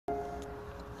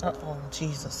Uh-oh,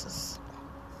 Jesus is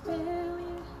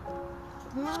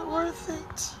not worth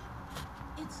it.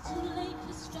 It's too late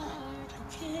to start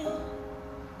again.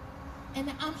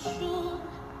 And I'm sure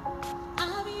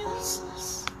I'm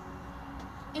useless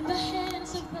in the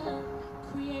hands of the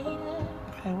Creator.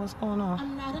 Okay, what's going on?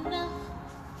 I'm not enough.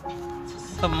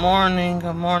 Good morning,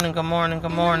 good morning, good morning,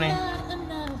 good morning.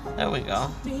 There we go.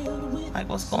 Like,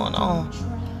 what's going on?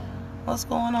 What's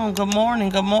going on? Good morning,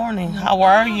 good morning. How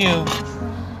are you?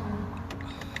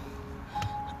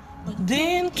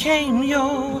 Then came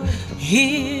your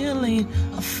healing,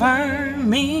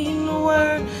 affirming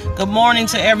word. Good morning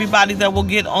to everybody that will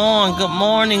get on. Good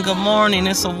morning, good morning.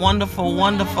 It's a wonderful,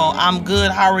 wonderful. I'm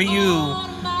good. How are you?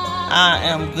 I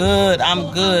am good.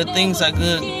 I'm good. Things are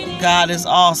good. God is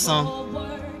awesome.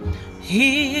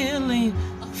 Healing,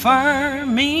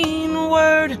 affirming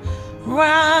word,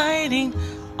 writing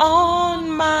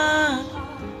on my.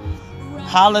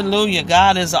 Hallelujah.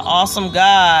 God is an awesome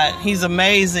God. He's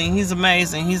amazing. He's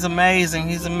amazing. He's amazing.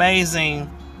 He's amazing.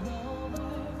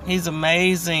 He's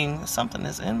amazing. Something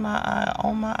is in my eye,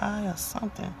 on my eye, or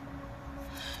something.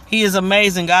 He is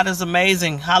amazing. God is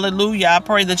amazing. Hallelujah. I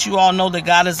pray that you all know that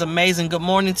God is amazing. Good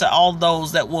morning to all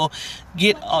those that will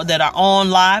get that are on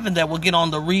live and that will get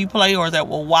on the replay or that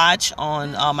will watch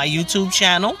on my YouTube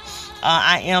channel.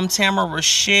 I am Tamara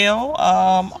Rochelle,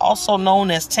 also known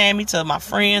as Tammy to my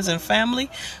friends and family.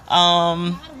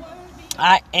 I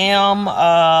am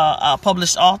a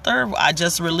published author. I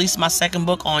just released my second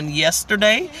book on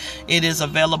yesterday. It is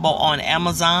available on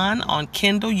Amazon, on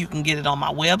Kindle. You can get it on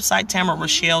my website,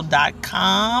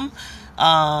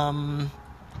 TamaraRochelle.com.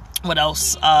 What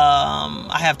else?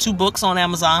 I have 2 books on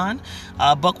Amazon,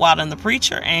 Buckwild and the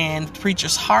Preacher and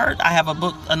Preacher's Heart. I have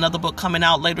another book coming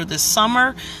out later this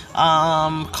summer,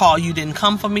 called You Didn't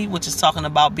Come For Me, which is talking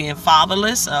about being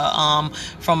fatherless,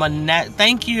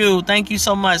 thank you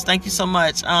so much.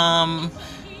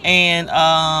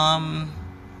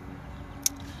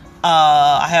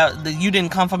 I have the You Didn't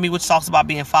Come For Me, which talks about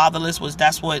being fatherless.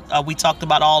 That's what we talked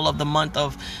about all of the month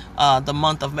of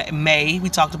May. We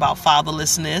talked about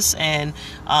fatherlessness, and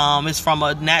it's from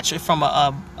a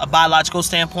biological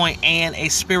standpoint and a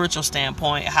spiritual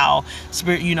standpoint. How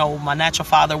my natural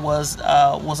father was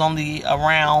only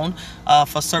around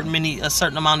for a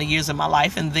certain amount of years in my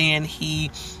life, and then he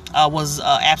was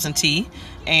absentee.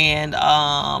 And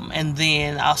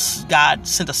then God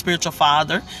sent a spiritual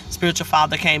father. Spiritual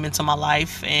father came into my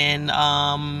life and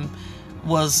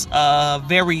was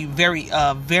very, very,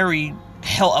 very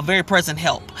a very present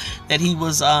help. That he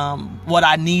was what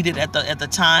I needed at the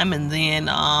time, and then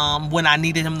when I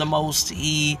needed him the most,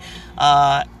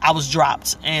 I was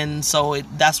dropped. And so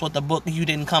that's what the book You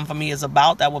Didn't Come For Me is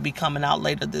about. That will be coming out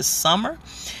later this summer.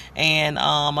 And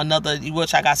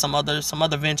which I got some other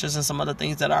ventures and some other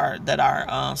things that are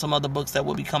some other books that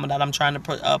will be coming out. I'm trying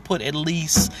to put at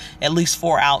least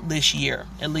 4 out this year.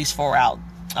 This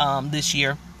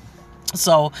year.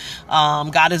 So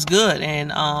God is good,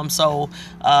 and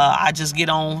I just get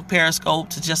on Periscope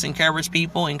to just encourage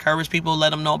people, let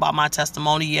them know about my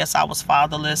testimony. Yes, I was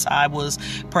fatherless. I was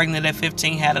pregnant at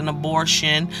 15, had an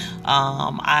abortion.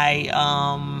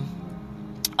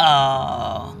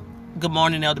 Good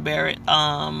morning, Elder Barrett.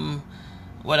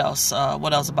 What else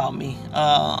about me?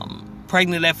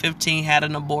 Pregnant at 15, had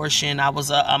an abortion.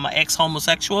 I'm an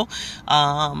ex-homosexual.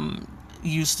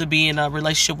 Used to be in a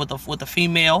relationship with a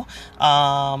female,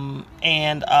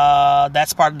 and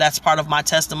that's part of my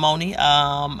testimony.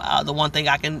 The one thing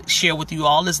I can share with you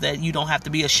all is that you don't have to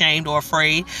be ashamed or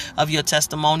afraid of your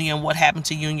testimony and what happened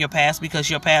to you in your past, because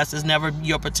your past is never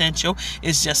your potential.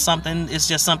 It's just something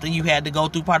you had to go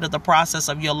through, part of the process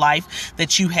of your life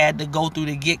that you had to go through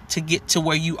to get to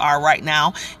where you are right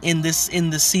now in this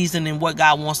season, and what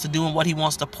God wants to do and what He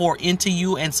wants to pour into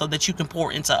you, and so that you can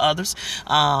pour into others.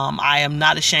 I am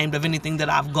not ashamed of anything that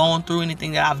I've gone through,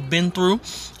 anything that I've been through.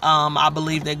 I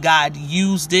believe that God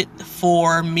used it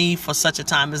for me for such a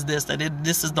time as this,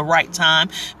 this is the right time,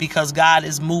 because God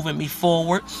is moving me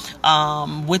forward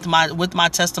with my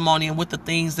testimony and with the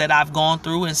things that I've gone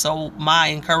through. And so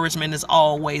my encouragement is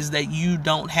always that you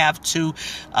don't have to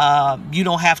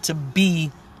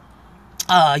be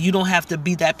you don't have to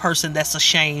be that person that's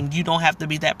ashamed. You don't have to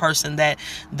be that person that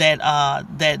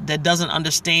doesn't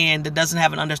understand, that doesn't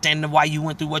have an understanding of why you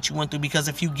went through what you went through. Because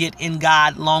if you get in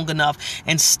God long enough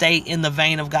and stay in the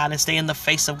vein of God and stay in the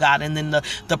face of God and in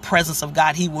the presence of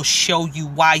God, He will show you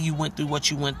why you went through what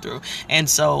you went through. And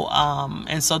so I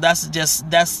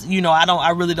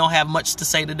really don't have much to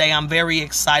say today. I'm very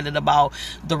excited about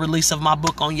the release of my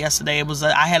book on yesterday.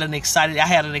 I had an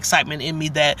excitement in me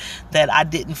that I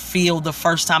didn't feel the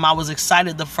first time. I was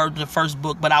excited the first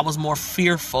book, but I was more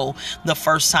fearful the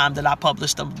first time that I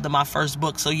published my first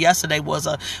book. So yesterday was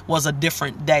a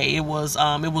different day. It was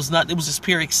just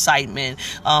pure excitement,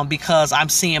 because I'm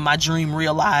seeing my dream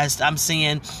realized. I'm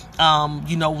seeing,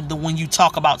 when you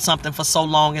talk about something for so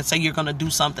long and say you're going to do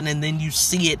something, and then you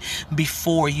see it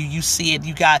before you see it.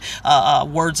 You got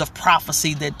words of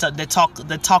prophecy that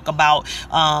talk about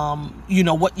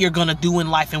what you're going to do in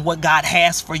life and what God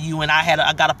has for you. And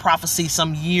I got a prophecy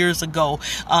some years ago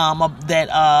and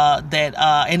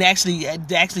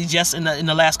actually just in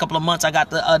the last couple of months I got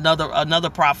another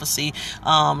prophecy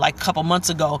like a couple months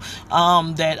ago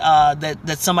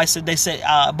that somebody said, they said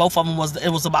both of them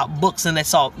was about books, and they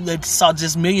saw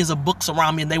just millions of books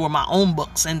around me, and they were my own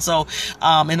books. And so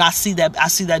and I see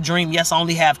that dream. Yes, I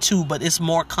only have 2, but it's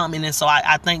more coming. And so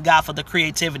I thank God for the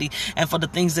creativity and for the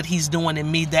things that he's doing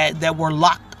in me that were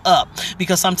locked up,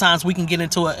 because sometimes we can get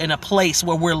in a place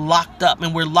where we're locked up,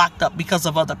 and we're locked up because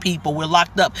of other people. We're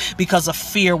locked up because of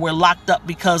fear. We're locked up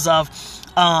because of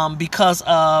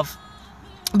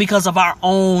our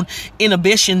own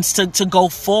inhibitions to go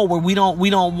forward. We don't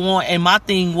want. And my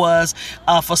thing was,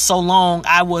 for so long,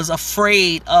 I was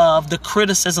afraid of the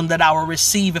criticism that I would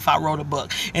receive if I wrote a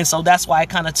book. And so that's why it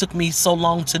kind of took me so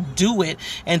long to do it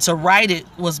and to write it,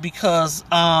 was because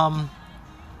I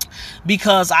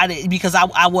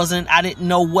didn't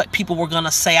know what people were going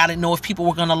to say. I didn't know if people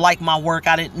were going to like my work.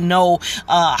 I didn't know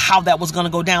how that was going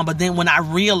to go down. But then when I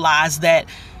realized that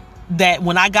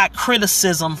when I got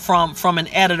criticism from an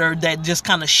editor that just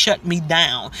kind of shut me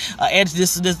down, I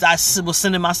was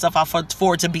sending my stuff out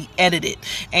for it to be edited,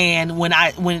 and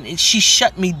when she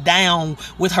shut me down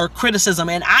with her criticism,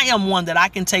 and I am one that I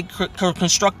can take her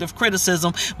constructive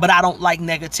criticism, but I don't like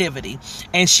negativity,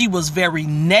 and she was very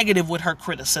negative with her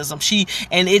criticism.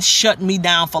 And it shut me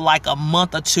down for like a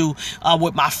month or 2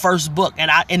 with my first book,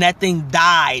 and that thing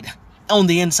died on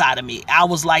the inside of me. I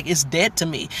was like, it's dead to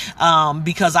me,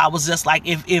 because I was just like,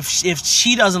 if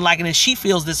she doesn't like it and she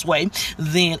feels this way,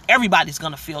 then everybody's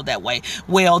gonna feel that way.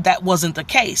 Well, that wasn't the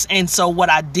case. And so what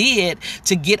I did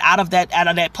to get out of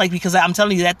that place, because I'm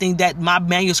telling you, that my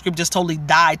manuscript just totally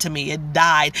died to me. It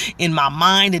died in my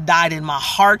mind, it died in my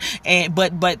heart, and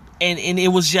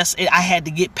it was just, I had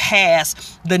to get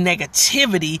past the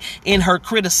negativity in her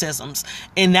criticisms,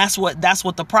 and that's what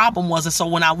the problem was. And so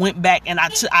when I went back and I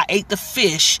ate the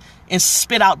fish and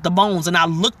spit out the bones, and I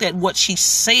looked at what she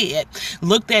said,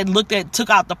 took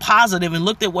out the positive and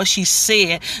looked at what she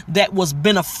said that was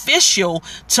beneficial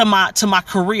to my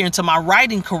career and to my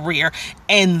writing career,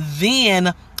 and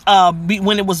then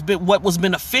when it was what was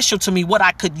beneficial to me, what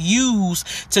I could use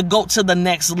to go to the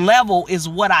next level, is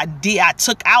what I did. I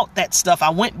took out that stuff. I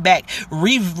went back,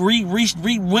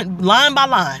 went line by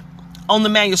line on the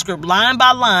manuscript, line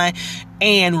by line,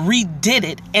 and redid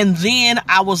it. And then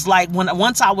I was like,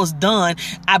 once I was done,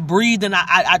 I breathed and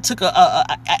I took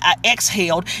I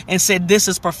exhaled and said, this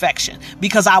is perfection,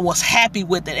 because I was happy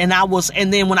with it. And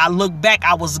then when I look back,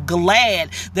 I was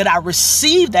glad that I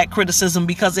received that criticism,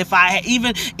 because if I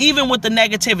even with the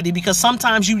negativity, because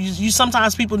sometimes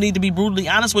sometimes people need to be brutally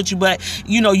honest with you, but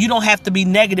you don't have to be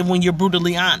negative when you're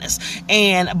brutally honest.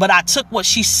 But I took what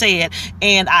she said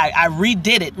and I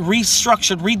redid it,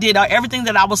 restructured, redid everything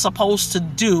that I was supposed to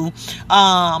do,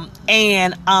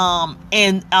 and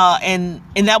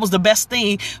that was the best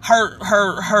thing.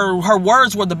 Her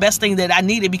words were the best thing that I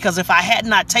needed, because if I had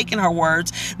not taken her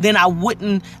words, then I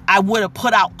would have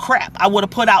put out crap. I would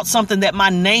have put out something that my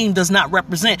name does not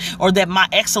represent, or that my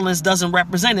excellence doesn't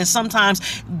represent. And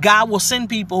sometimes God will send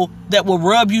people that will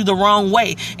rub you the wrong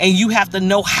way, and you have to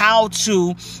know how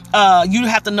to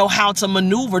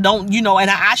maneuver. And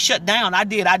I shut down.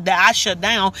 I shut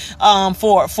down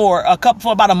for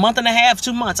about a month and a half,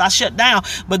 2 months. I shut down.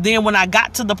 But then when I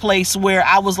got to the place where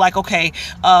I was like, okay,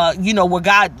 where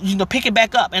God, pick it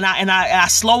back up, and I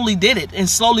slowly did it, and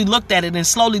slowly looked at it, and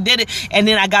slowly did it, and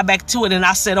then I got back to it, and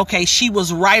I said, okay, she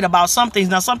was right about some things.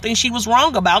 Now, some things she was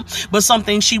wrong about, but some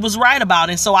things she was right about.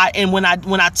 And so when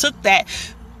I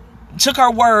took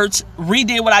her words,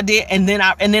 redid what I did, and then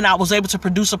I was able to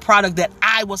produce a product that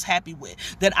I was happy with,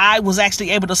 that I was actually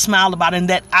able to smile about, and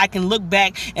that I can look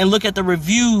back and look at the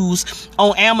reviews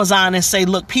on Amazon and say,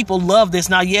 look, people love this.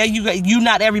 Now, yeah, you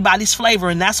not everybody's flavor,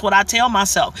 and that's what I tell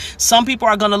myself. Some people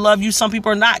are going to love you, some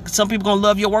people are not. Some people are going to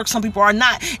love your work, some people are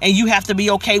not, and you have to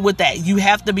be okay with that. You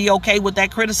have to be okay with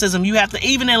that criticism. You have to,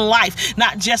 even in life,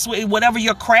 not just with whatever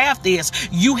your craft is,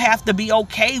 you have to be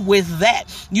okay with that.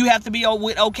 You have to be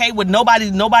okay with with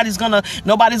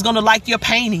nobody's gonna like your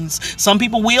paintings. Some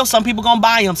people will, some people gonna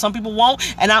buy them, some people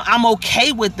won't, and I'm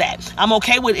okay with that. I'm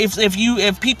okay with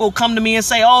if people come to me and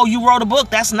say, oh, you wrote a book,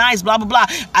 that's nice, blah blah blah.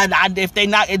 If they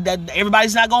not,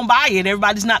 everybody's not gonna buy it,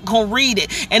 everybody's not gonna read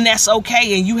it, and that's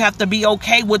okay. And you have to be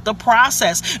okay with the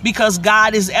process, because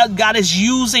God is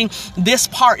using this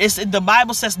part. The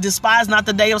Bible says, despise not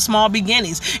the day of small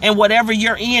beginnings. And whatever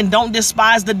you're in, don't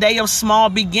despise the day of small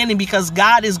beginning, because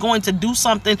God is going to do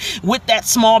something with that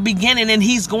small beginning, and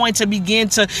He's going to begin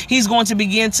to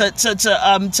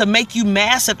make you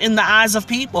massive in the eyes of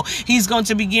people. He's going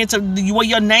to begin to, well,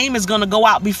 your name is going to go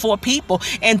out before people,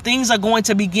 and things are going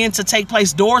to begin to take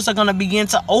place. Doors are going to begin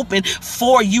to open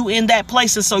for you in that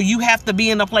place. And so you have to be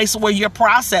in a place where you're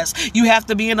processed. You have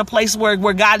to be in a place where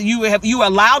God, you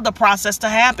allowed the process to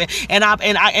happen.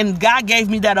 And God gave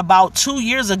me that about 2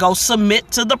 years ago.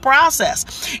 Submit to the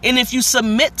process. And if you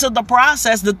submit to the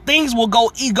process, the things will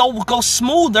go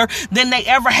smoother than they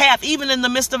ever have. Even in the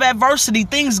midst of adversity,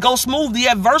 things go smooth. The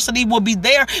adversity will be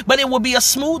there, but it will be a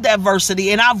smooth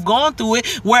adversity. And I've gone through it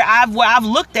where I've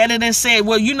looked at it and said,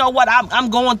 well, you know what, I'm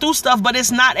going through stuff, but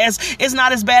it's not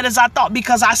as bad as I thought,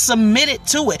 because I submitted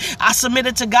to it. I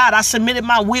submitted to God. I submitted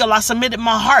my will. I submitted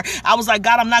my heart. I was like,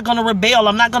 God, I'm not going to rebel.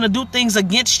 I'm not going to do things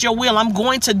against your will. I'm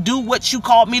going to do what you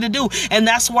called me to do. And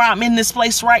that's where I'm in this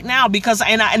place right now, because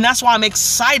and that's why I'm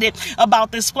excited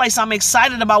about this place. I'm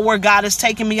excited about where God is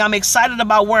taking me. I'm excited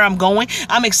about where I'm going.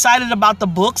 I'm excited about the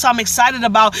books. I'm excited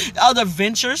about other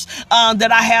ventures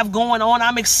that I have going on.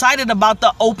 I'm excited about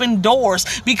the open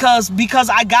doors, because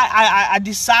I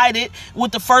decided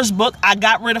with the first book, I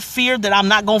got rid of fear, that I'm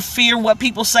not going to fear what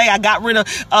people say. I got rid of,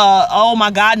 oh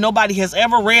my God, nobody has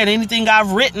ever read anything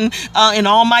I've written in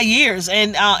all my years.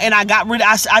 And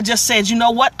I just said, you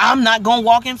know what? I'm not going to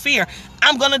walk in fear.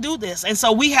 I'm going to do this. And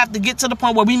so we have to get to the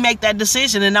point where we make that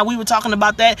decision. And now we were talking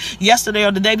about that yesterday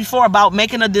or the day before, about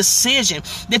making a decision,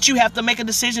 that you have to make a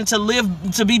decision to live,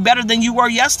 to be better than you were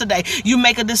yesterday. You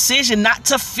make a decision not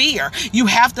to fear. You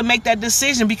have to make that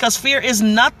decision, because fear is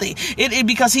nothing.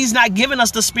 Because He's not giving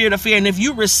us the spirit of fear. And if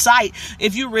you recite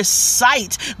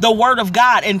the word of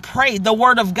God and pray the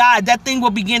word of God, that thing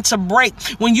will begin to break.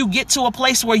 When you get to a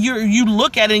place where you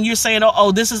look at it and you're saying,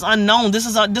 oh, this is unknown. This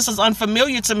is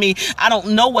unfamiliar to me. I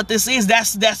don't know what this is.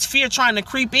 That's fear trying to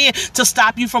creep in to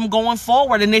stop you from going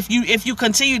forward. And if you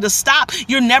continue to stop,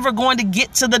 you're never going to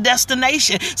get to the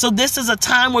destination. So this is a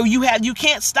time where you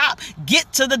can't stop.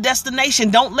 Get to the destination.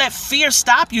 Don't let fear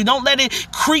stop you. Don't let it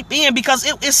creep in, because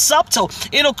it's subtle.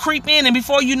 It'll creep in, and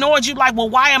before you know it, you're like, well,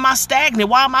 why am I stagnant?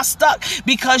 Why am I stuck?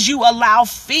 Because you allow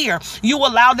fear. You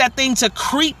allow that thing to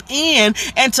creep in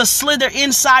and to slither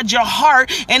inside your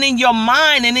heart and in your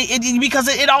mind. And because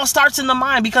it all starts in the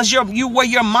mind, because where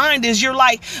your mind is, you're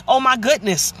like, oh my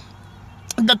goodness.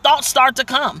 The thoughts start to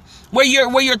come where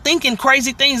you're thinking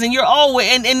crazy things, and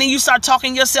and then you start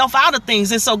talking yourself out of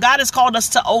things. And so God has called us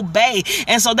to obey.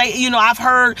 And so I've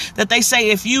heard that they say,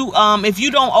 if you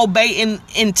don't obey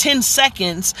in 10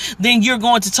 seconds, then you're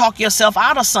going to talk yourself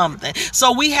out of something.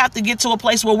 So we have to get to a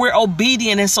place where we're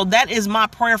obedient. And so that is my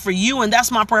prayer for you. And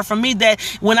that's my prayer for me, that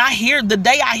when I hear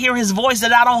His voice,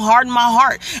 that I don't harden my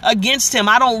heart against Him.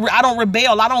 I don't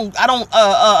rebel. I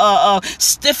don't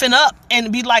stiffen up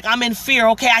and be like, I'm in fear.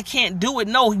 Okay, I can't do it.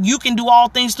 No, you can do all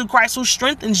things through Christ who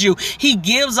strengthens you. He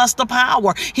gives us the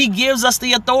power. He gives us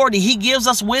the authority. He gives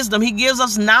us wisdom. He gives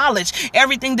us knowledge.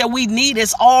 Everything that we need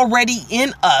is already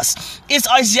in us.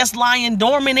 It's just lying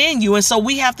dormant in you. And so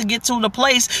we have to get to the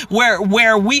place where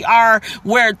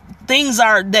things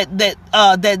are the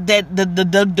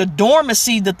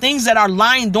dormancy, the things that are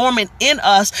lying dormant in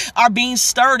us are being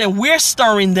stirred, and we're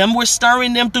stirring them. We're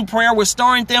stirring them through prayer. We're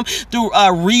stirring them through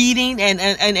reading and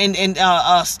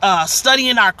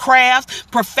studying our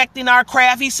craft, perfecting our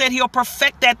craft. He said He'll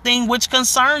perfect that thing which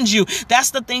concerns you. That's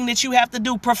the thing that you have to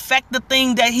do. Perfect the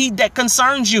thing that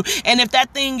concerns you. And if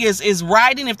that thing is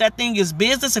writing, if that thing is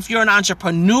business, if you're an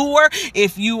entrepreneur,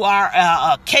 if you are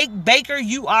a cake baker,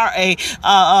 you are a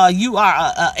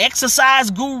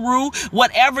exercise guru,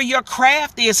 whatever your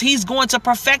craft is, He's going to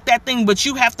perfect that thing, but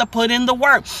you have to put in the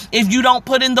work. If you don't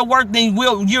put in the work, then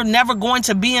you're never going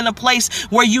to be in a place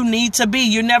where you need to be.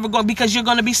 You're never going, because you're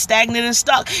going to be stagnant and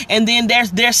stuck. And then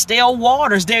there's stale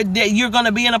waters. You're going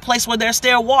to be in a place where there's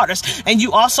stale waters. And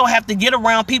you also have to get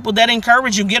around people that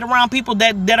encourage you. Get around people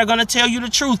that are going to tell you the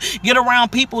truth. Get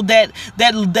around people that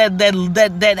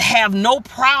have no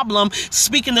problem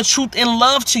speaking the truth in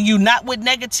love to you, not with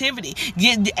negativity.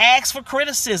 Ask ask for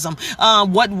criticism.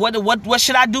 What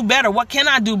should I do better? What can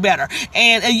I do better?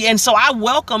 And so I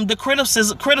welcome the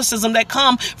criticism that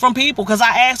come from people, because I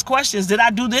ask questions. Did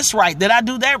I do this right? Did I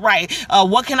do that right?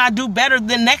 What can I do better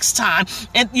the next time?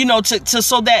 And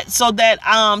so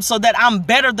that I'm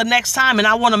better the next time. And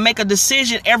I want to make a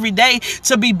decision every day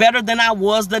to be better than I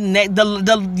was the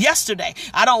yesterday.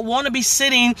 I don't want to be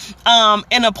sitting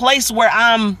in a place where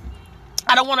I'm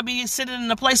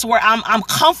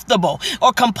comfortable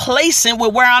or complacent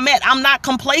with where I'm at. I'm not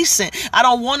complacent. I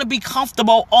don't want to be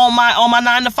comfortable on my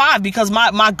 9 to 5, because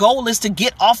my goal is to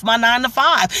get off my 9 to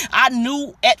 5. I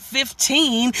knew at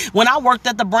 15 when I worked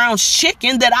at the Brown's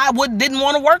Chicken that I didn't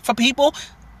want to work for people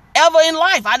ever in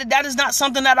life. That is not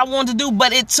something that I wanted to do,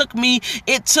 but it took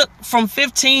from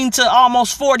 15 to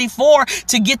almost 44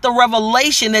 to get the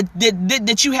revelation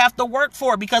that you have to work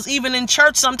for. Because even in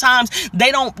church, sometimes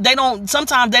they don't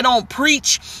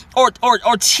preach or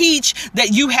teach that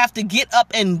you have to get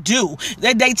up and do.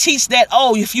 They teach that,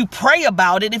 if you pray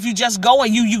about it, if you just go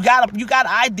and you got an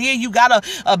idea, you got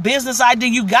a business idea,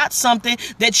 you got something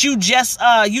that you just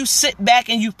you sit back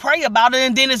and you pray about it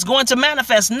and then it's going to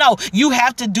manifest. No, you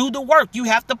have to do the work. You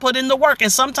have to put in the work.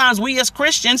 And sometimes we as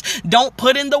Christians don't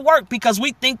put in the work because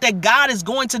we think that God is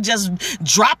going to just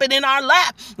drop it in our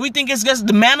lap. We think it's just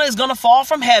the manna is going to fall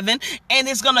from heaven and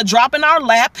it's going to drop in our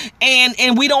lap,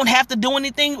 and we don't have to do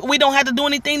anything. We don't have to do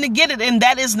anything to get it. And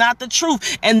that is not the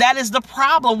truth. And that is the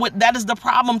problem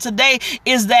today,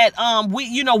 is that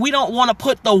we don't want to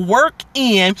put the work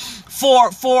in for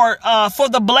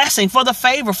the blessing, for the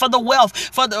favor, for the wealth,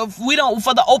 for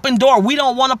the open door. We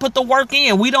don't want to put the work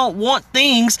in. We don't want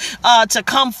things to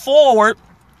come forth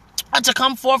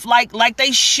like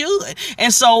they should.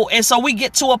 And so we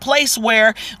get to a place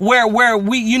where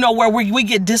we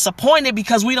get disappointed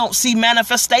because we don't see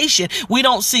manifestation. We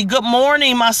don't see good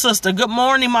morning, my sister. Good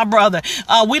morning, my brother.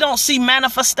 We don't see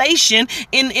manifestation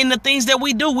in the things that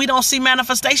we do. We don't see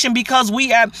manifestation because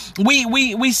we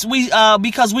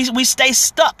stay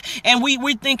stuck, and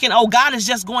we're thinking, God is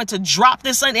just going to drop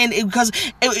this in. And because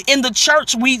in the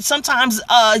church, we sometimes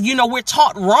we're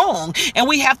taught wrong, and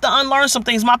we have to unlearn some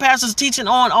things. My pastor's teaching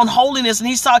on holiness, and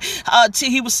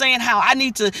he was saying how I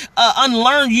need to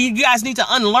unlearn. You guys need to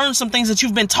unlearn some things that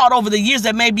you've been taught over the years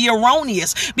that may be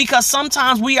erroneous, because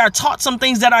sometimes we are taught some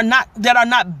things that are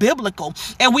not biblical,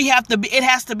 and it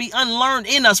has to be unlearned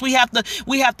in us. We have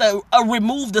to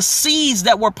remove the seeds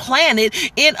that were planted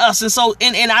in us. And so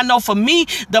and I know for me,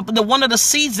 the one of the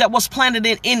seeds that was planted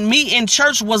in me in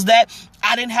church was that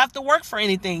I didn't have to work for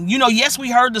anything. Yes, we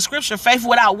heard the scripture, faith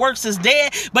without works is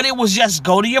dead, but it was just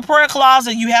go to your prayer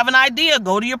closet. You have an idea,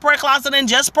 go to your prayer closet and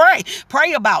just pray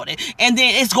about it. And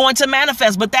then it's going to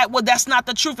manifest. But that's not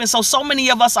the truth. And so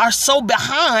many of us are so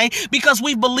behind because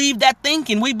we believe that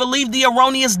thinking. We believe the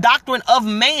erroneous doctrine of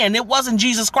man. It wasn't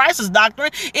Jesus Christ's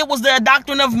doctrine. It was the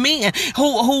doctrine of men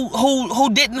who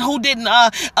didn't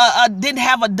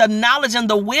have the knowledge and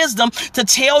the wisdom to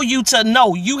tell you to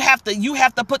know. You have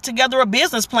to put together a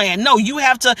business plan. No, you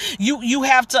have to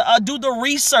do the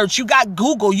research. You got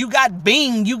Google, you got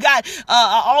Bing, you got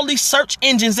all these search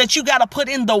engines that you got to put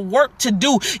in the work to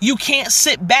do. You can't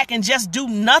sit back and just do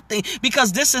nothing,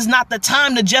 because this is not the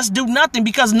time to just do nothing,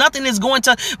 because nothing is going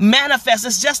to manifest.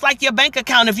 It's just like your bank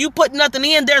account. If you put nothing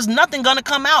in, there's nothing going to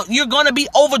come out. You're going to be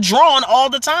overdrawn all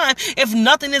the time if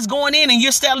nothing is going in and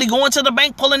you're steadily going to the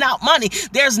bank pulling out money.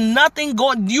 There's nothing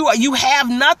going. You have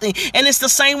nothing. And it's the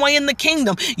same way in the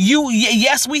kingdom.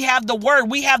 Yes, we have the word,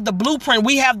 we have the blueprint,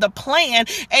 we have the plan,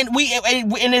 and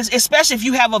especially if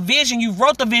you have a vision, you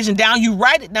wrote the vision down, you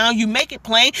write it down, you make it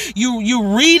plain,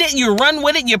 you read it, you run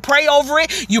with it, you pray over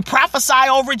it, you prophesy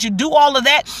over it, you do all of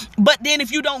that. But then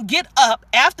if you don't get up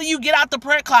after you get out the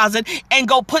prayer closet and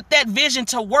go put that vision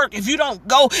to work, if you don't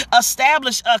go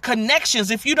establish connections,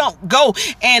 if you don't go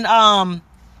and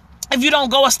if you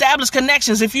don't go establish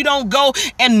connections, if you don't go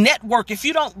and network, if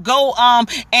you don't go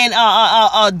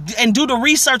and do the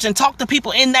research and talk to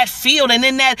people in that field and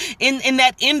in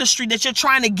that industry that you're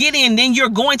trying to get in, then you're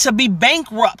going to be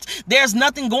bankrupt. There's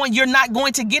nothing going. You're not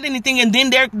going to get anything, and then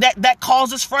that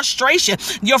causes frustration.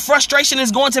 Your frustration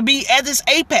is going to be at its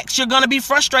apex. You're going to be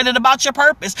frustrated about your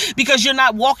purpose because you're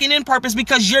not walking in purpose,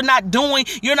 because you're not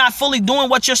fully doing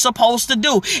what you're supposed to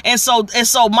do. And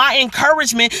so my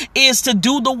encouragement is to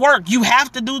do the work. work. You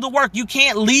have to do the work. You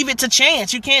can't leave it to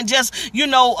chance. You can't just,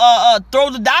 throw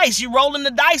the dice. You're rolling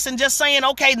the dice and just saying,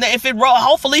 okay, if it roll,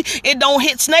 hopefully it don't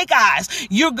hit snake eyes.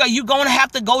 You're going to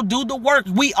have to go do the work.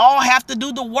 We all have to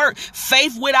do the work.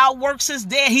 Faith without works is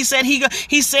dead. He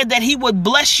said that he would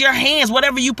bless your hands.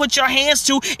 Whatever you put your hands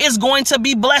to is going to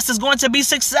be blessed, is going to be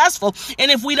successful.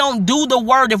 And if we don't do the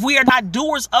word, if we are not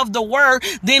doers of the word,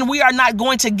 then we are not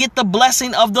going to get the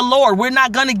blessing of the Lord. We're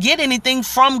not going to get anything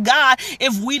from God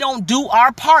if we don't do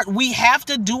our part. We have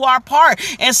to do our part.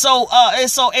 And so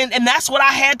that's what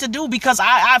I had to do, because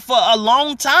I for a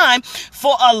long time,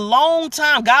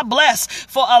 God bless,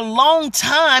 for a long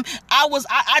time,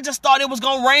 I just thought it was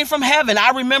going to rain from heaven.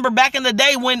 I remember back in the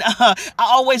day when, I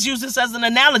always use this as an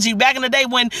analogy, back in the day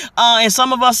when, and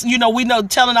some of us,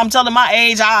 I'm telling my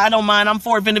age, I don't mind, I'm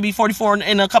going to be 44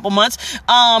 in a couple months,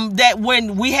 that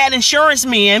when we had insurance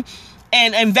men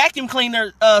and vacuum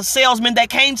cleaner salesmen that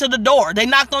came to the door, they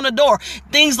knocked on the door,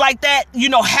 things like that,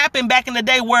 happened back in the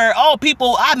day where,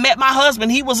 I met my husband,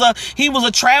 he was a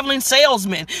traveling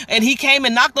salesman, and he came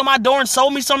and knocked on my door and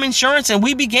sold me some insurance, and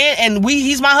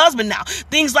he's my husband now.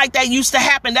 Things like that used to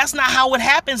happen. That's not how it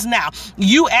happens now.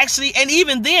 And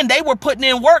even then they were putting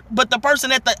in work, but the person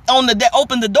that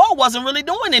opened the door wasn't really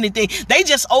doing anything. They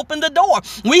just opened the door.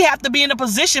 We have to be in a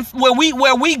position where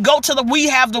we go to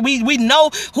we know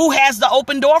who has the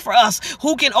open door for us,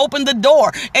 who can open the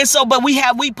door. And so, but we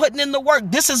putting in the work.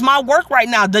 This is my work right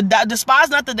now.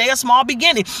 Despise not the day of small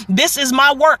beginning. This is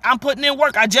my work. I'm putting in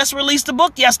work. I just released the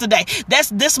book yesterday.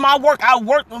 This my work. I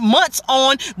worked months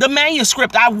on the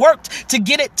manuscript. I worked to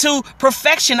get it to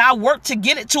perfection. I worked to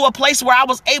get it to a place where I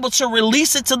was able to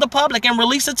release it to the public and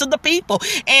release it to the people,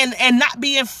 and not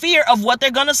be in fear of what they're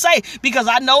gonna say, because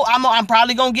I know I'm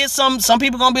probably gonna get some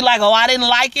people gonna be like, oh, I didn't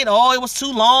like it, oh, it was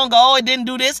too long, oh, it didn't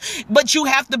do this. But you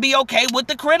have to be okay with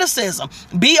the criticism.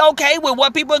 Be okay with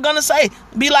what people are gonna say.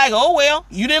 Be like, oh well,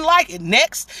 you didn't like it.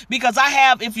 Next, because I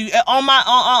have, if you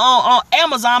on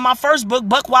Amazon, my first book,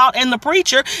 Buck Wild and the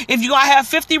Preacher, I have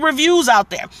 50 reviews out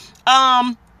there.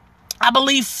 I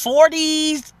believe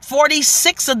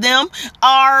 46 of them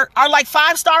are like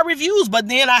 5-star reviews, but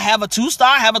then I have a 2-star,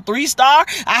 I have a 3-star,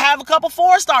 I have a couple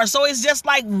 4-stars. So it's just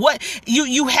like, what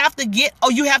you have to get,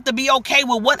 or you have to be okay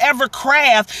with whatever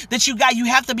craft that you got. You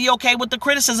have to be okay with the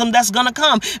criticism that's gonna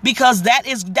come, because that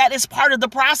is part of the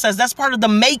process. That's part of the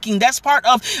making. That's part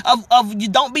of you.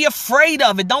 Don't be afraid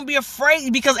of it. Don't be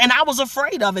afraid, and I was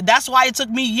afraid of it. That's why it took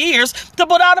me years to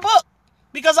put out a book,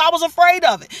 because I was afraid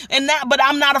of it. But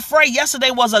I'm not afraid.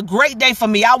 Yesterday was a great day for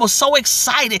me. I was so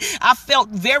excited. I felt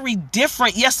very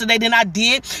different yesterday than I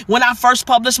did when I first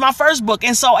published my first book.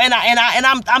 And so,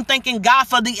 I'm thanking God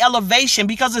for the elevation,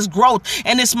 because it's growth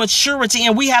and it's maturity,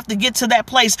 and we have to get to that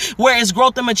place where it's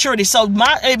growth and maturity. So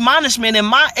my admonishment and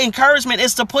my encouragement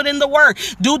is to put in the work,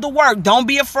 do the work. Don't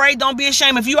be afraid. Don't be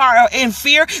ashamed. If you are in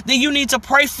fear, then you need to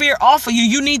pray fear off of you.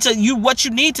 What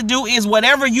you need to do is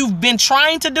whatever you've been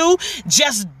trying to do,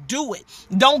 just do it.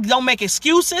 Don't make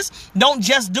excuses. Don't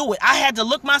just do it. I had to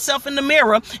look myself in the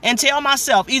mirror and tell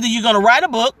myself, either you're going to write a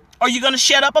book or you're going to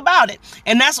shut up about it.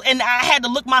 And I had to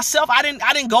look myself. I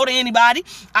didn't go to anybody.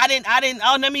 I didn't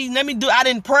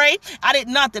pray. I did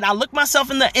nothing. I looked myself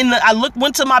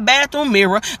went to my bathroom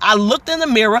mirror. I looked in the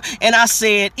mirror and I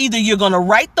said, either you're going to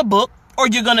write the book or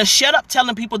you're going to shut up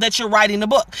telling people that you're writing the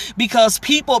book. Because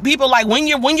people like, when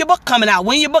your book coming out,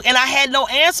 and I had no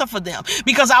answer for them,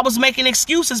 because I was making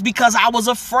excuses, because I was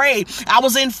afraid. I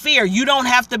was in fear. You don't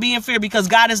have to be in fear, because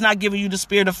God has not given you the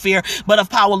spirit of fear, but of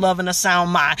power, love, and a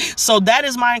sound mind. So that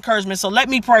is my encouragement. So let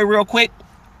me pray real quick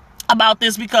about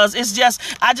this, because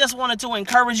I just wanted to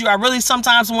encourage you. I really,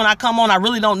 sometimes when I come on, I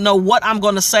really don't know what I'm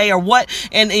going to say or what,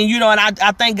 and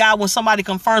I thank God when somebody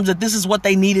confirms that this is what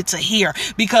they needed to hear,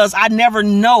 because I never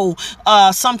know.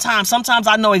 Sometimes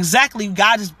I know exactly,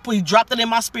 He dropped it in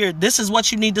my spirit. This is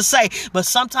what you need to say. But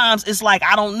sometimes it's like,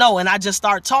 I don't know. And I just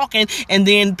start talking, and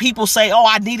then people say, oh,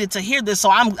 I needed to hear this.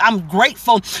 So I'm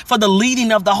grateful for the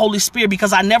leading of the Holy Spirit,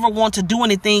 because I never want to do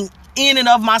anything in and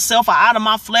of myself or out of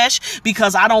my flesh,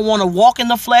 because I don't want to walk in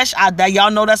the flesh.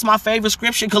 Y'all know that's my favorite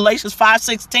scripture, Galatians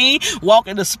 5:16, walk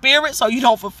in the spirit so you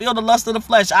don't fulfill the lust of the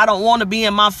flesh. I don't want to be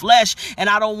in my flesh, and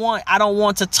I don't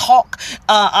want to talk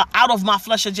out of my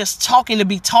flesh, or just talking to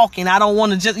be talking. I don't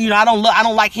want to just, I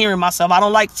don't like hearing myself. I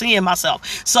don't like seeing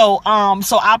myself. So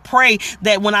I pray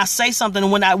that when I say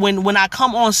something, when I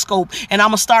come on Scope, and I'm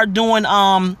gonna start doing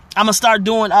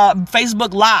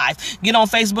Facebook Live, get on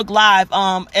Facebook Live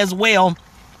as well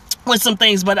with some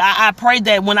things. But I pray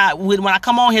that when I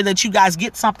come on here, that you guys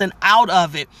get something out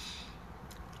of it.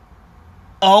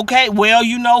 Okay, well,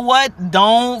 you know what?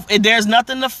 There's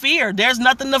nothing to fear. There's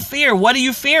nothing to fear. What are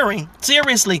you fearing?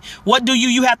 Seriously, what do you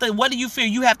fear?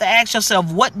 You have to ask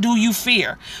yourself, what do you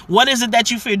fear? What is it that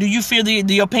you fear? Do you fear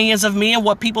the opinions of men,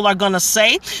 what people are going to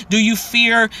say? Do you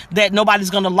fear that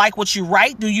nobody's going to like what you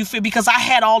write? Do you fear? Because I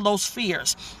had all those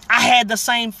fears. I had the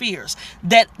same fears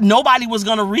that nobody was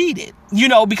going to read it,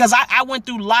 because I went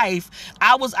through life.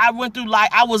 That's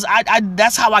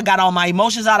how I got all my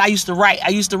emotions out. I used to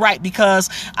write because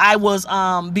I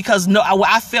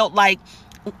felt like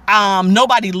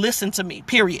nobody listened to me,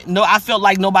 period. I felt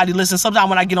like nobody listened. Sometimes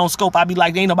when I get on Scope, I be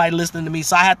like, ain't nobody listening to me.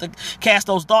 So I have to cast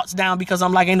those thoughts down because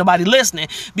I'm like, ain't nobody listening.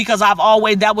 Because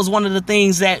that was one of the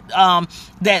things that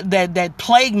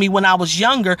plagued me when I was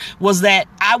younger, was that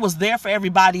I was there for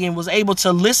everybody and was able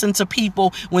to listen to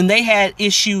people when they had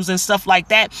issues and stuff like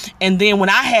that. And then when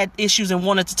I had issues and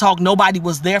wanted to talk, nobody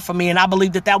was there for me. And I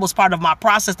believe that was part of my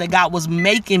process, that God was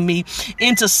making me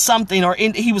into something,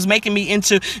 he was making me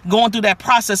into going through that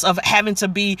process of having to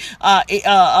be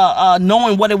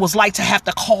knowing what it was like to have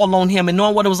to call on him, and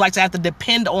knowing what it was like to have to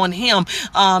depend on him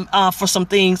for some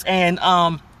things. And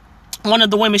one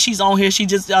of the women, she's on here, she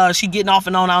getting off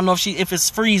and on. I don't know if it's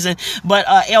freezing, but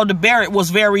Elder Barrett was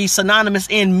very synonymous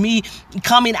in me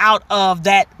coming out of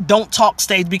that don't talk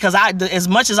stage, because as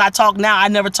much as I talk now, I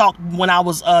never talked when I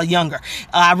was younger.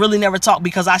 I really never talked,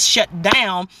 because I shut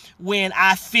down when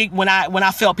I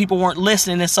felt people weren't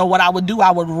listening. And so what I would do,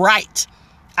 I would write.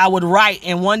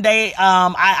 And one day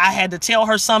I had to tell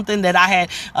her something that I had,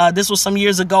 this was some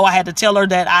years ago. I had to tell her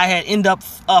that I had ended up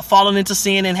falling into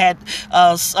sin and had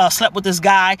slept with this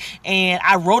guy. And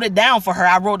I wrote it down for her.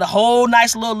 I wrote a whole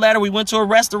nice little letter. We went to a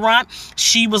restaurant.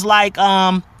 She was like,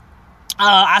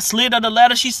 I slid her the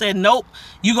letter. She said, nope,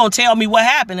 you gonna tell me what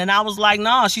happened? And I was like,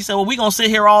 nah. She said, well, we gonna sit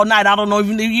here all night. I don't know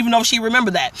even know if she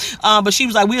remembered that. But she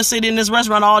was like, we'll sit in this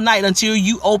restaurant all night until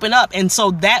you open up. And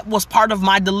so that was part of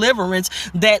my deliverance,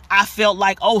 that I felt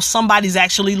like, oh, somebody's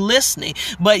actually listening.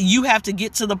 But you have to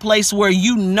get to the place where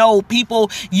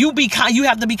people, you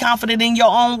have to be confident in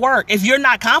your own work. If you're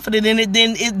not confident in it,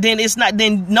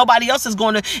 then nobody else is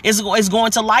going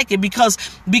to like it, because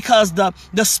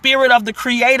the spirit of the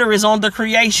creator is on the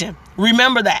creation.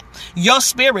 Remember that. Your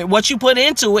spirit, what you put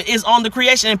into it, is on the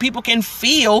creation, and people can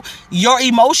feel your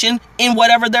emotion in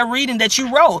whatever they're reading that you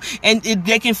wrote, and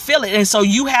they can feel it. And so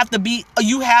you have to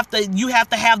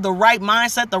have the right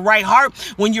mindset, the right heart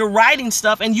when you're writing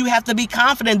stuff, and you have to be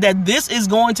confident that this is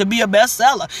going to be a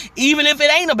bestseller, even if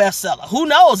it ain't a bestseller. Who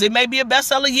knows? It may be a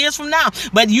bestseller years from now,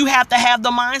 but you have to have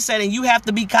the mindset, and you have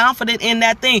to be confident in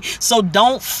that thing. So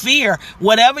don't fear.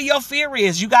 Whatever your fear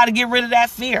is, you got to get rid of that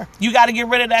fear. You got to get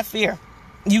rid of that fear.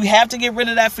 You have to get rid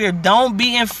of that fear. Don't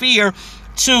be in fear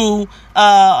to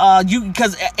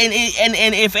because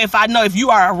if I know, if you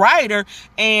are a writer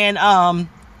and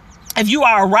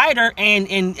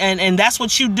and that's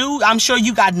what you do, I'm sure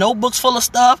you got notebooks full of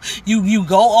stuff. You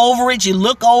go over it, you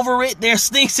look over it. There's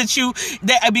things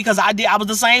because I was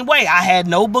the same way. I had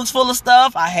notebooks full of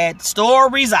stuff. I had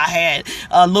stories. I had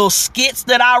little skits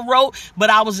that I wrote, but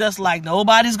I was just like,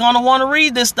 nobody's going to want to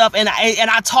read this stuff. And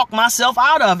I talked myself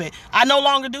out of it. I no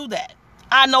longer do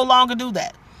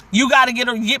that. You got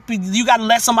to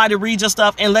let somebody read your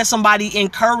stuff, and let somebody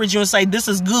encourage you and say, this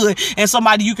is good. And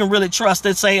somebody you can really trust,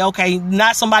 that say, okay,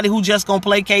 not somebody who just going to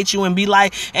placate you and be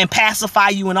like, and pacify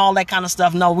you and all that kind of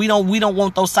stuff. No, we don't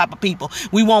want those type of people.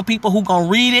 We want people who going to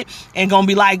read it and going to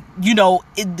be like,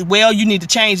 well, you need to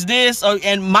change this.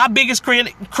 And my biggest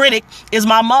critic is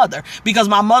my mother, because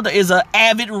my mother is an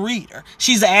avid reader.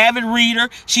 She's an avid reader.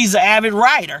 She's an avid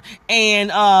writer. And,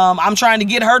 I'm trying to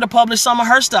get her to publish some of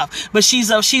her stuff, but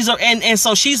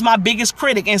so she's my biggest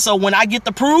critic. And so when I get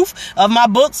the proof of my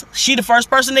books, she the first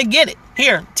person to get it.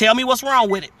 Here, tell me what's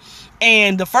wrong with it.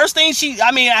 And the first thing she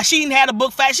didn't have a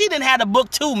book fact. She didn't have a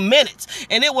book 2 minutes,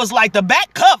 and it was like the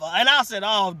back cover. And I said,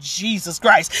 oh, Jesus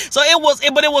Christ. So it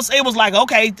was like,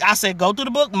 okay, I said, go through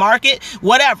the book, mark it,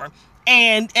 whatever.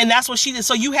 And that's what she did.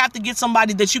 So you have to get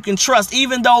somebody that you can trust,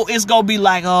 even though it's going to be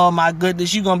like, oh my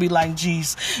goodness, you're going to be like,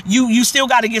 geez, you still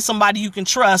got to get somebody you can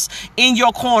trust in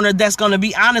your corner that's going to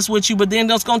be honest with you, but then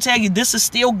that's going to tell you this is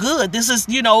still good. This is,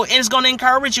 and it's going to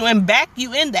encourage you and back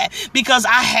you in that, because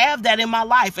I have that in my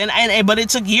life. But it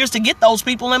took years to get those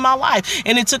people in my life.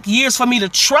 And it took years for me to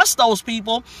trust those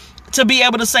people, to be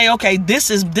able to say, okay,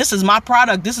 this is my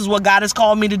product. This is what God has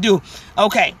called me to do.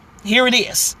 Okay, here it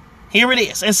is.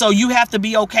 And so you have to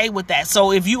be okay with that.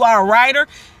 So if you are a writer,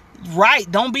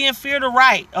 write. Don't be in fear to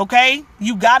write. Okay,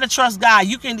 you gotta trust God.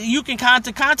 You can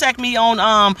contact me on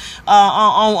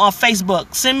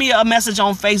Facebook. Send me a message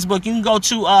on Facebook. You can go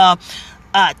to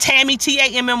Tammy,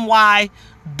 TAMMY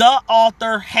The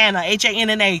Author Hannah,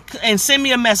 Hanna, and send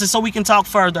me a message so we can talk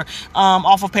further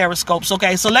off of Periscopes.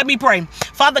 Okay, so let me pray.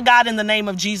 Father God, in the name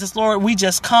of Jesus, Lord, we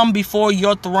just come before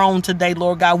your throne today,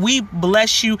 Lord God. We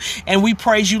bless you and we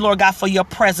praise you, Lord God, for your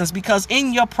presence, because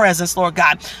in your presence, Lord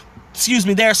God,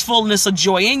 there's fullness of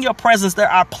joy. In your presence, there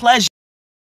are pleasures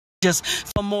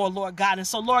for more, Lord God. And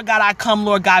so, Lord God, I come,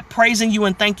 Lord God, praising you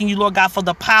and thanking you, Lord God, for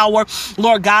the power,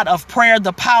 Lord God, of prayer,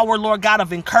 the power, Lord God,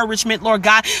 of encouragement, Lord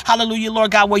God. Hallelujah,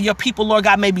 Lord God, where your people, Lord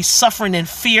God, may be suffering in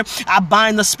fear. I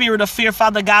bind the spirit of fear,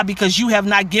 Father God, because you have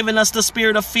not given us the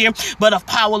spirit of fear, but of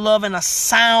power, love, and a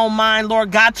sound mind,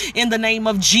 Lord God, in the name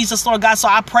of Jesus, Lord God. So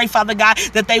I pray, Father God,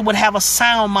 that they would have a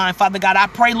sound mind, Father God. I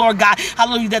pray, Lord God,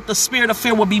 hallelujah, that the spirit of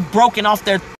fear will be broken off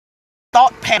their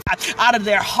thought path, out of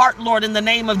their heart, Lord, in the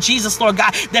name of Jesus, Lord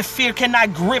God, that fear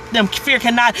cannot grip them. Fear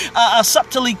cannot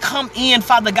subtly come in,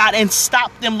 Father God, and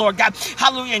stop them, Lord God.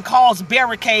 Hallelujah, and cause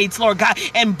barricades, Lord God,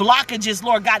 and blockages,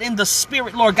 Lord God, in the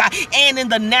spirit, Lord God, and in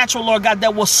the natural, Lord God,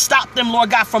 that will stop them, Lord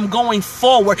God, from going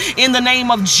forward. In the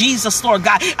name of Jesus, Lord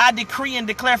God, I decree and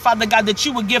declare, Father God, that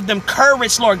you would give them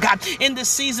courage, Lord God, in this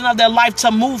season of their life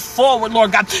to move forward,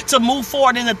 Lord God, to move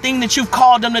forward in the thing that you've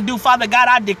called them to do. Father God,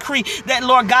 I decree that,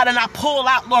 Lord God, and I pull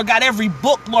out, Lord God, every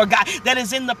book, Lord God, that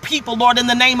is in the people, Lord, in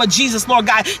the name of Jesus, Lord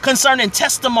God, concerning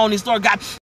testimonies, Lord God,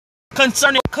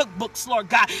 concerning cookbooks, Lord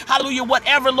God, hallelujah,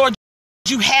 whatever, Lord,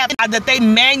 you have, that they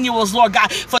manuals, Lord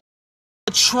God, for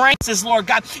trances, Lord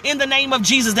God, in the name of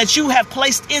Jesus, that you have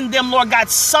placed in them, Lord God,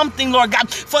 something, Lord God,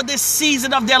 for this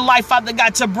season of their life, Father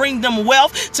God, to bring them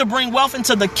wealth, to bring wealth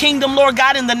into the kingdom, Lord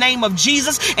God, in the name of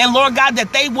Jesus. And Lord God,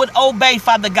 that they would obey,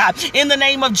 Father God, in the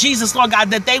name of Jesus, Lord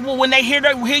God, that they will, when they hear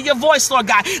your voice, Lord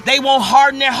God, they won't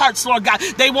harden their hearts, Lord God.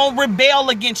 They won't rebel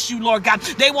against you, Lord God.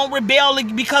 They won't rebel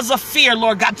because of fear,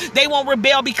 Lord God. They won't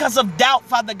rebel because of doubt,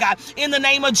 Father God, in the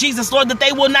name of Jesus, Lord, that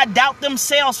they will not doubt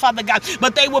themselves, Father God,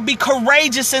 but they will be courageous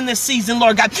in this season,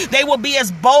 Lord God. They will be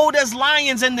as bold as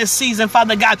lions in this season,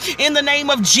 Father God, in the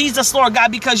name of Jesus, Lord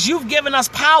God, because you've given us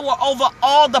power over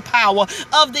all the power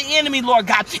of the enemy, Lord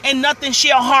God, and nothing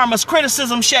shall harm us.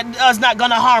 Criticism is not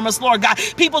going to harm us, Lord God.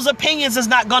 People's opinions is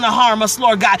not going to harm us,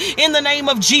 Lord God, in the name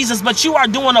of Jesus. But you are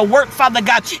doing a work, Father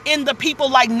God, in the people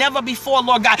like never before,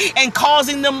 Lord God, and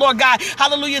causing them, Lord God,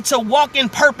 hallelujah, to walk in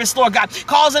purpose, Lord God,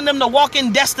 causing them to walk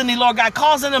in destiny, Lord God,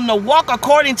 causing them to walk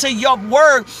according to your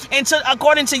word and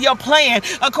according to your plan,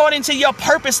 according to your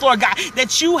purpose, Lord God,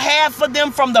 that you have for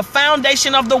them from the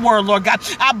foundation of the world, Lord God.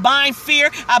 I bind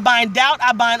fear, I bind doubt,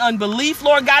 I bind unbelief,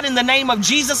 Lord God, in the name of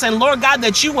Jesus. And Lord God,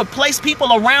 that you would place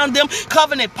people around them,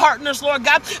 covenant partners, Lord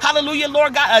God, hallelujah,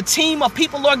 Lord God, a team of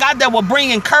people, Lord God, that will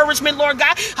bring encouragement, Lord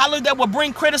God, hallelujah, that will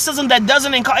bring criticism that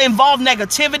doesn't involve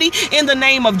negativity, in the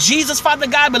name of Jesus, Father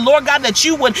God. But Lord God, that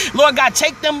you would, Lord God,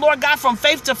 take them, Lord God, from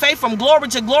faith to faith, from glory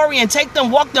to glory, and take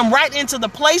them, walk them right into the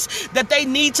place that they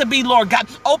need to be, Lord God.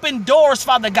 Open doors,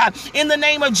 Father God, in the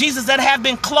name of Jesus, that have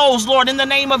been closed, Lord, in the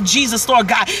name of Jesus, Lord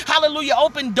God. Hallelujah.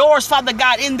 Open doors, Father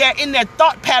God, in their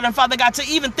thought pattern, Father God, to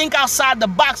even think outside the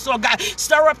box, Lord God.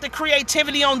 Stir up the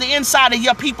creativity on the inside of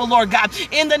your people, Lord God,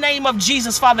 in the name of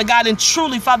Jesus, Father God. And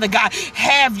truly, Father God,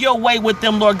 have your way with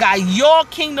them, Lord God. Your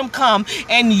kingdom come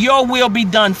and your will be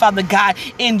done, Father God,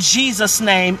 in Jesus'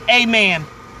 name. Amen.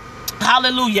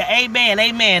 Hallelujah. Amen.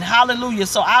 Amen. Hallelujah.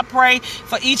 So I pray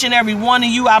for each and every one of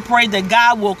you. I pray that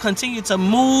God will continue to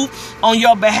move on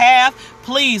your behalf.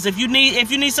 Please, if you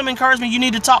need some encouragement, you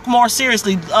need to talk more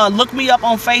seriously. Look me up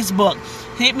on Facebook.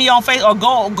 Hit me on Facebook,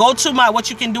 or go to what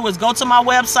you can do is go to my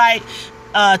website,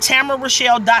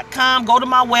 TamaraRochelle.com. Go to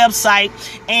my website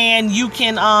and you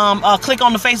can click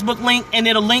on the Facebook link, and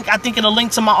it'll link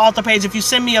to my author page. If you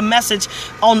send me a message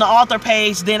on the author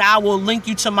page, then I will link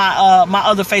you to my my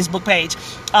other Facebook page.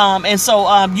 And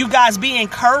so you guys be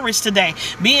encouraged today.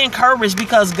 Be encouraged,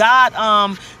 because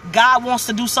God wants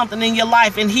to do something in your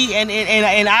life, and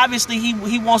and obviously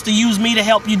he wants to use me to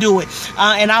help you do it.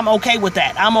 And I'm okay with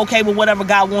that. I'm okay with whatever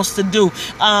God wants to do.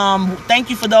 Thank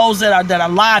you for those that are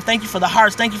live. Thank you for the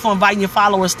hearts. Thank you for inviting your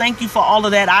followers. Thank you for all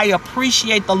of that. I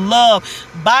appreciate the love.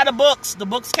 Buy the books. The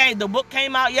book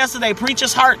came out yesterday.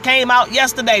 Preacher's Heart came out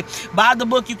yesterday. Buy the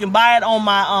book. You can buy it on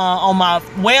my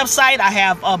website. I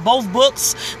have both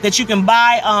books that you can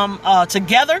buy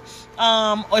together.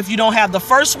 If you don't have the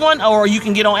first one, or you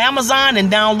can get on Amazon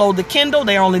and download the Kindle.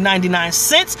 They're only 99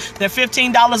 cents. They're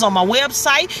 $15 on my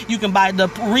website. You can buy the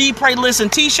Read, Pray, Listen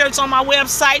t-shirts on my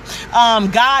website.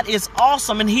 God is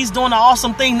awesome, and he's doing an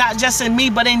awesome thing, not just in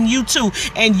me, but in you too.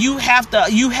 And you have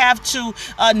to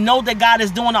know that God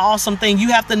is doing an awesome thing. You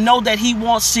have to know that he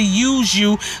wants to use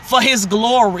you for his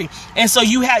glory. And so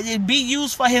you have to be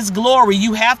used for his glory.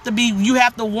 You have to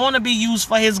want to be used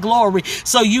for his glory.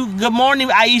 So good morning,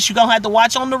 Aisha. You're gonna gonna have to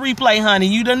watch on the replay, honey.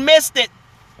 You done missed it.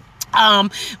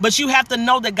 But you have to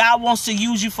know that God wants to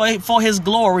use you for his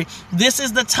glory. This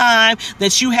is the time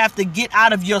that you have to get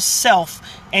out of yourself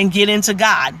and get into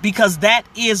God, because that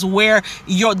is where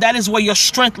your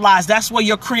strength lies. That's where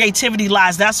your creativity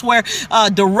lies. That's where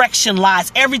direction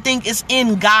lies. Everything is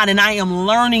in God, and I am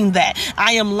learning that.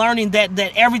 I am learning that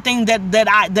everything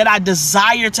that I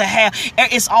desire to have,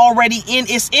 it's already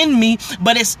it's in me,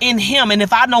 but it's in him. And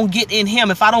if I don't get in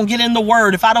him, if I don't get in the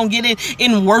word, if I don't get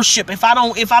in worship, if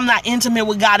I'm not intimate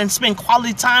with God and spend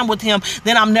quality time with him,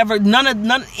 then I'm never none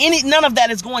of that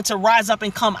is going to rise up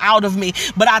and come out of me.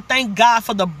 But I thank God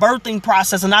for the birthing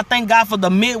process, and I thank God for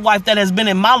the midwife that has been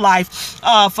in my life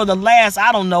for the last,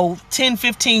 10,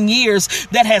 15 years,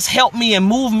 that has helped me and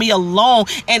moved me along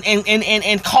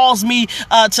and caused me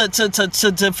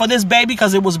to for this baby,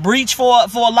 because it was breached for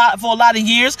a lot of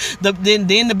years.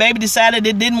 Then the baby decided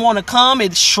it didn't want to come.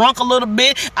 It shrunk a little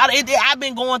bit. I've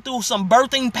been going through some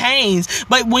birthing pains,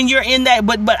 but when you're in that,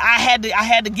 but I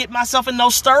had to get myself in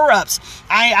those stirrups.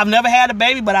 I've never had a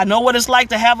baby, but I know what it's like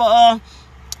to have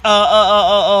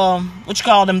what you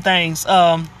call them things?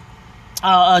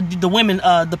 The women,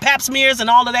 the pap smears and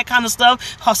all of that kind of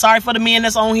stuff. Oh, sorry for the men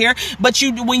that's on here, but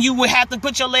when you would have to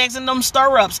put your legs in them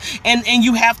stirrups and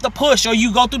you have to push, or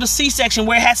you go through the C-section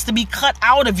where it has to be cut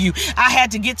out of you. I had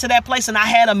to get to that place, and I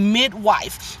had a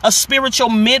midwife, a spiritual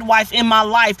midwife in my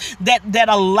life that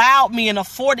allowed me and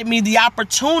afforded me the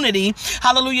opportunity,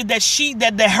 hallelujah, that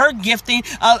her gifting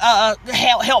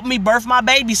helped me birth my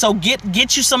baby. So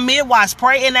get you some midwives.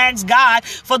 Pray and ask God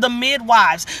for the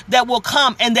midwives that will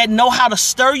come and that know how to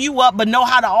stir you up, but know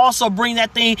how to also bring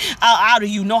that thing out of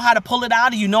you, know how to pull it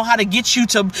out of you, know how to get you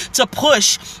to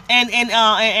push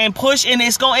and push. And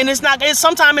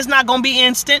sometimes it's not going to be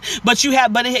instant, but you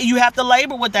have to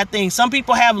labor with that thing. Some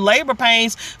people have labor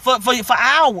pains for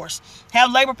hours,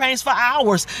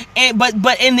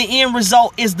 but in the end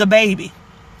result is the baby.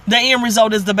 The end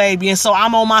result is the baby. And so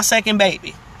I'm on my second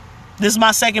baby. This is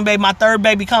my second baby, my third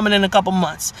baby coming in a couple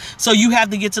months. So you have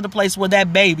to get to the place where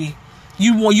that baby,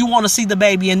 you want to see the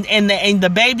baby, and the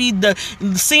baby,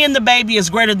 seeing the baby is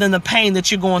greater than the pain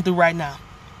that you're going through right now.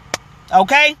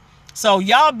 Okay? So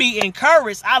y'all be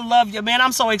encouraged. I love you, man.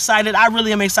 I'm so excited. I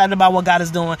really am excited about what God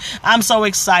is doing. I'm so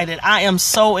excited. I am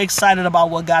so excited about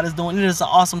what God is doing. It is an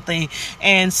awesome thing.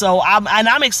 And so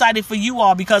I'm excited for you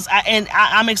all, because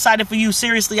I'm excited for you.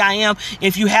 Seriously, I am.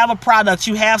 If you have a product,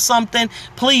 you have something,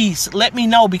 please let me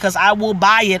know, because I will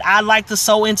buy it. I like to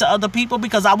sow into other people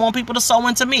because I want people to sow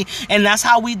into me. And that's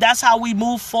how we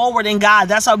move forward in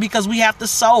God. Because we have to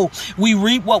sow. We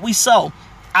reap what we sow.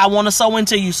 I want to sow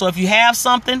into you. So if you have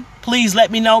something, please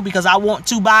let me know, because I want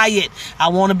to buy it. I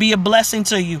want to be a blessing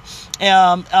to you.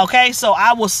 Okay, so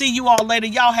I will see you all later.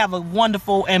 Y'all have a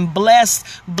wonderful and blessed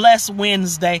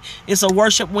Wednesday. It's a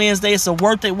worship Wednesday. It's a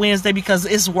worth it Wednesday, because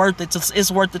it's worth it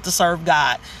to serve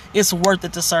God. It's worth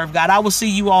it to serve God. I will see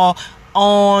you all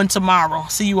on tomorrow.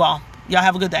 See you all. Y'all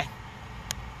have a good day.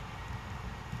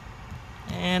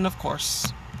 And of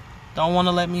course, don't want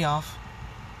to let me off.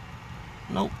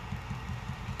 Nope.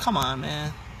 Come on,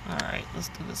 man. All right, let's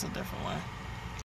do this a different way.